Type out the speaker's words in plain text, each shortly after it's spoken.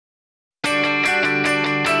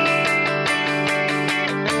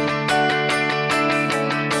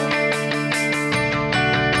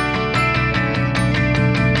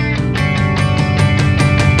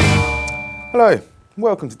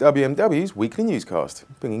Welcome to WMW's weekly newscast,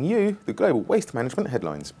 bringing you the global waste management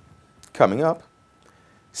headlines. Coming up,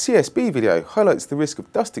 CSB video highlights the risk of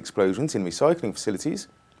dust explosions in recycling facilities,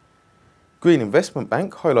 Green Investment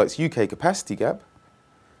Bank highlights UK capacity gap,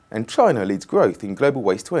 and China leads growth in global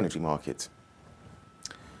waste-to-energy market.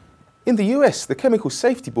 In the US, the Chemical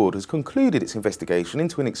Safety Board has concluded its investigation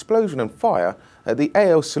into an explosion and fire at the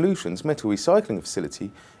AL Solutions metal recycling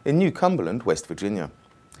facility in New Cumberland, West Virginia.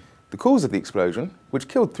 The cause of the explosion, which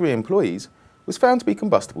killed 3 employees, was found to be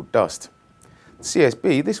combustible dust.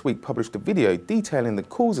 CSB this week published a video detailing the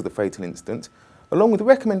cause of the fatal incident, along with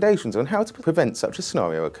recommendations on how to prevent such a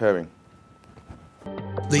scenario occurring.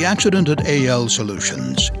 The accident at AL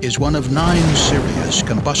Solutions is one of 9 serious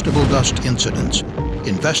combustible dust incidents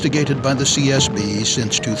investigated by the CSB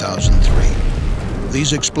since 2003.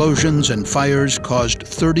 These explosions and fires caused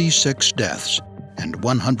 36 deaths and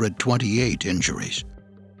 128 injuries.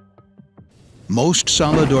 Most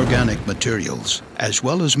solid organic materials, as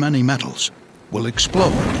well as many metals, will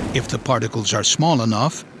explode if the particles are small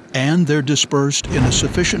enough and they're dispersed in a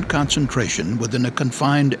sufficient concentration within a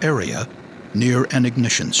confined area near an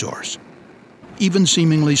ignition source. Even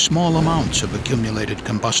seemingly small amounts of accumulated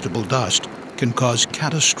combustible dust can cause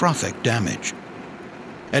catastrophic damage.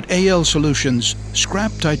 At AL Solutions,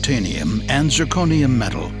 scrap titanium and zirconium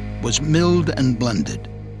metal was milled and blended,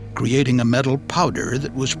 creating a metal powder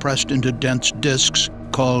that was pressed into dense discs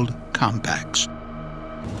called compacts.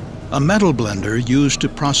 A metal blender used to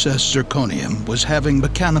process zirconium was having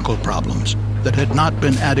mechanical problems that had not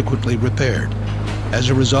been adequately repaired. As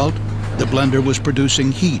a result, the blender was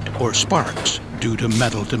producing heat or sparks due to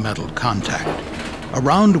metal-to-metal contact.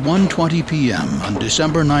 Around 1:20 p.m. on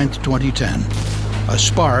December 9, 2010, a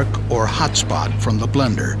spark or hotspot from the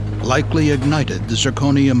blender likely ignited the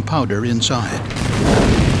zirconium powder inside.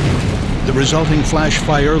 The resulting flash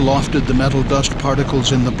fire lofted the metal dust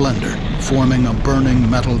particles in the blender, forming a burning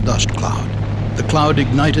metal dust cloud. The cloud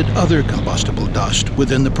ignited other combustible dust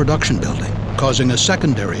within the production building, causing a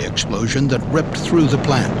secondary explosion that ripped through the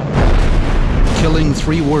plant, killing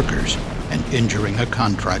 3 workers and injuring a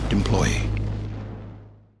contract employee.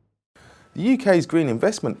 The UK's Green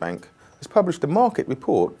Investment Bank has published a market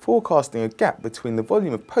report forecasting a gap between the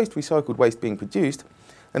volume of post-recycled waste being produced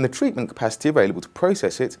and the treatment capacity available to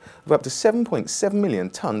process it of up to 7.7 million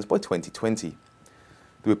tonnes by 2020.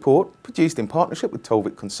 The report, produced in partnership with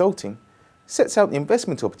Tolvik Consulting, sets out the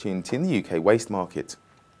investment opportunity in the UK waste market.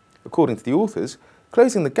 According to the authors,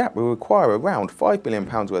 closing the gap will require around £5 billion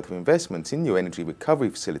worth of investment in new energy recovery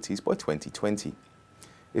facilities by 2020.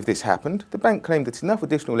 If this happened, the bank claimed that enough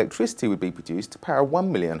additional electricity would be produced to power 1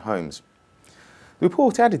 million homes. The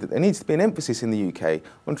report added that there needs to be an emphasis in the UK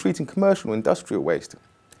on treating commercial and industrial waste.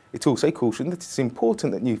 It also cautioned that it is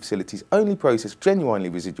important that new facilities only process genuinely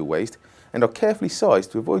residual waste and are carefully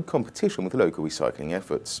sized to avoid competition with local recycling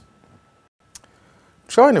efforts.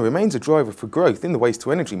 China remains a driver for growth in the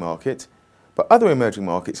waste-to-energy market, but other emerging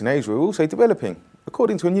markets in Asia are also developing,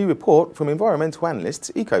 according to a new report from environmental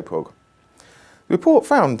analysts Ecoprog. The report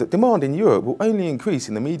found that demand in Europe will only increase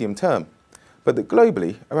in the medium term, but that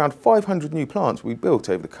globally around 500 new plants will be built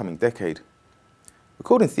over the coming decade.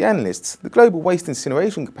 According to the analysts, the global waste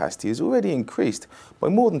incineration capacity has already increased by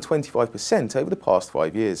more than 25% over the past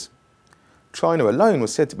 5 years. China alone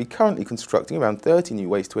was said to be currently constructing around 30 new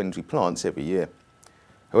waste-to-energy plants every year.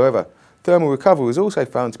 However, thermal recovery was also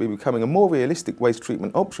found to be becoming a more realistic waste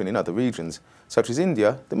treatment option in other regions, such as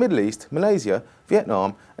India, the Middle East, Malaysia,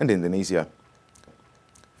 Vietnam and Indonesia.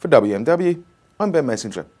 For WMW, I'm Ben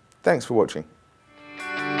Messenger. Thanks for watching.